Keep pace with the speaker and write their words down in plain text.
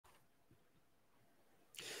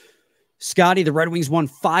Scotty, the Red Wings won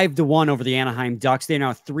 5-1 over the Anaheim Ducks. They're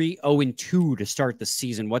now 3-0-2 to start the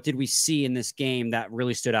season. What did we see in this game that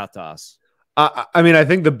really stood out to us? I mean, I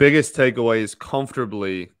think the biggest takeaway is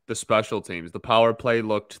comfortably the special teams. The power play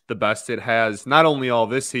looked the best it has, not only all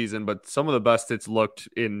this season, but some of the best it's looked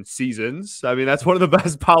in seasons. I mean, that's one of the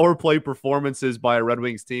best power play performances by a Red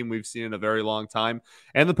Wings team we've seen in a very long time.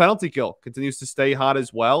 And the penalty kill continues to stay hot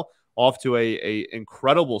as well, off to a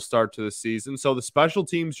incredible start to the season. So the special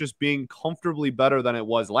teams just being comfortably better than it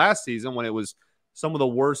was last season when it was some of the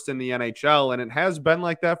worst in the NHL, and it has been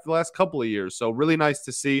like that for the last couple of years. So really nice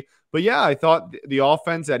to see. But yeah, I thought the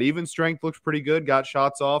offense at even strength looked pretty good, got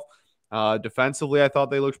shots off. Defensively, I thought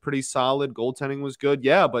they looked pretty solid. Goaltending was good.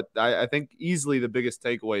 Yeah, but I think easily the biggest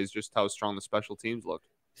takeaway is just how strong the special teams looked.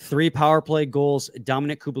 3 power play goals.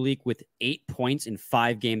 Domink Kubalik with 8 points in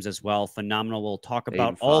 5 games as well. Phenomenal. We'll talk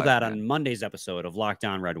about all that on Monday's episode of Locked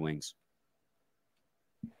On Red Wings.